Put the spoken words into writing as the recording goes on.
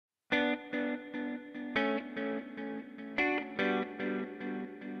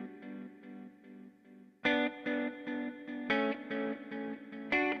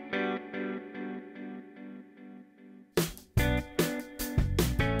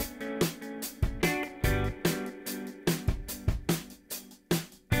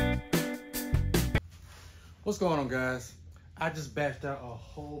What's going on, guys? I just batched out a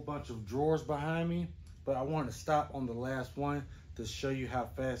whole bunch of drawers behind me, but I wanted to stop on the last one to show you how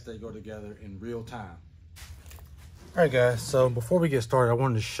fast they go together in real time. All right, guys, so before we get started, I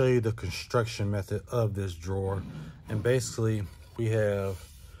wanted to show you the construction method of this drawer. And basically, we have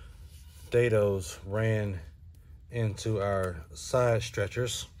dados ran into our side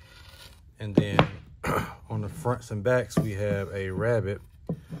stretchers. And then on the fronts and backs, we have a rabbet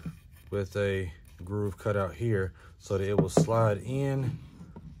with a groove cut out here so that it will slide in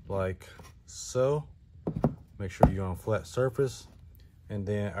like so. Make sure you're on flat surface, and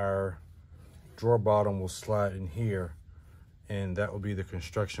then our drawer bottom will slide in here, and that will be the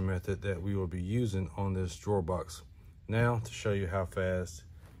construction method that we will be using on this drawer box. Now to show you how fast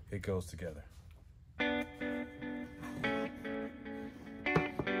it goes together.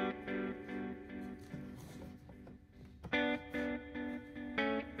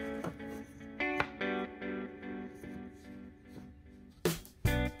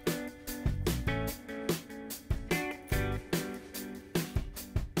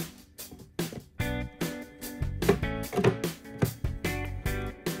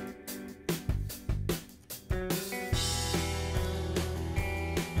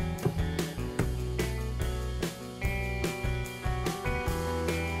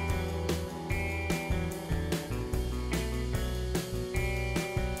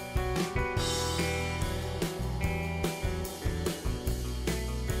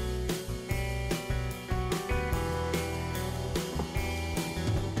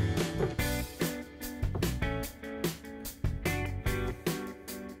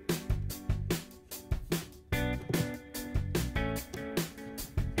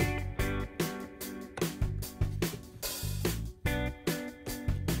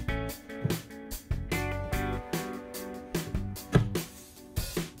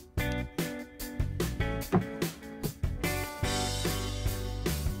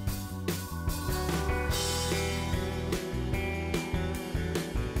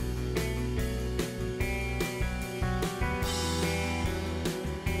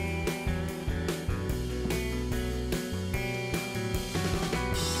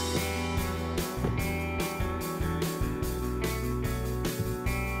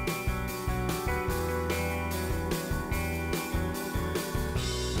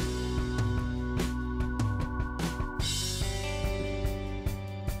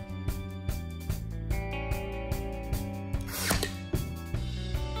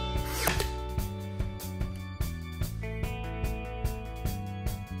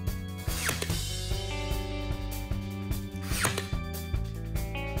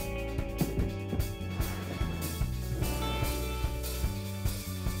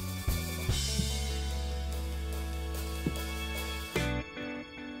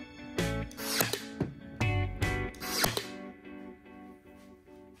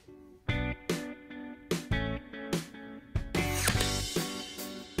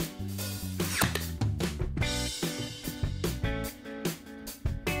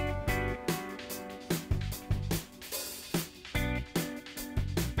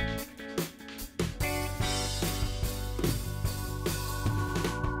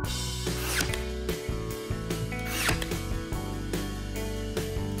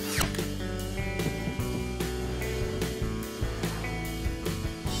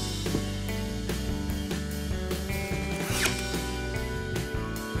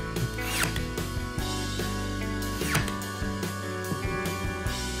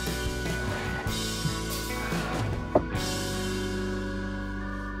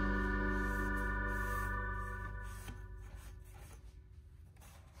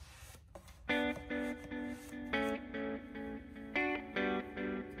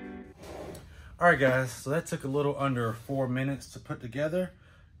 All right, guys, so that took a little under 4 minutes to put together.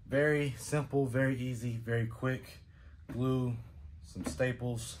 Very simple, very easy, very quick. Glue, some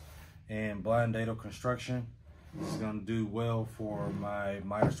staples, and blind dado construction. This is gonna do well for my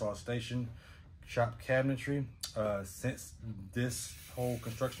miter saw station shop cabinetry. Since this whole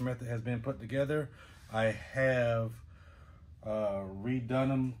construction method has been put together, I have redone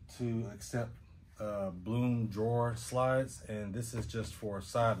them to accept bloom drawer slides, and this is just for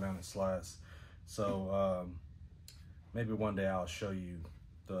side mounted slides. So maybe one day I'll show you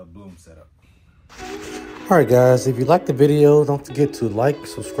the bloom setup. All right, guys, if you liked the video, don't forget to like,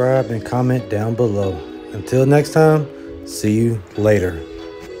 subscribe, and comment down below. Until next time, see you later.